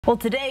Well,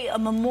 today a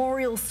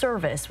memorial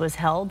service was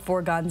held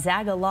for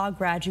Gonzaga law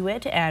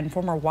graduate and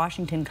former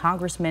Washington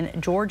Congressman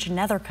George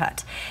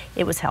Nethercutt.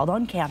 It was held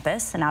on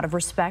campus, and out of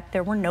respect,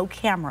 there were no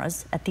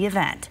cameras at the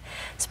event.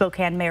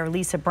 Spokane Mayor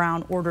Lisa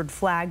Brown ordered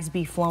flags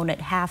be flown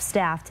at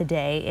half-staff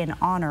today in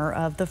honor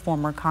of the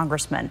former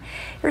congressman.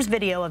 Here's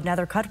video of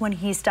Nethercutt when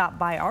he stopped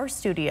by our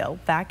studio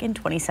back in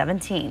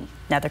 2017.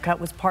 Nethercutt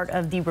was part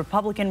of the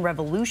Republican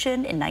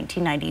Revolution in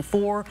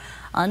 1994,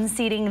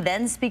 unseating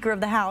then Speaker of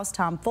the House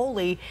Tom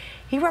Foley.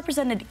 He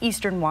represented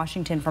Eastern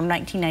Washington from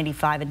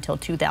 1995 until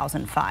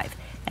 2005,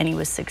 and he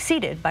was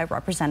succeeded by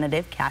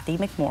Representative Kathy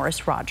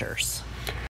McMorris Rogers.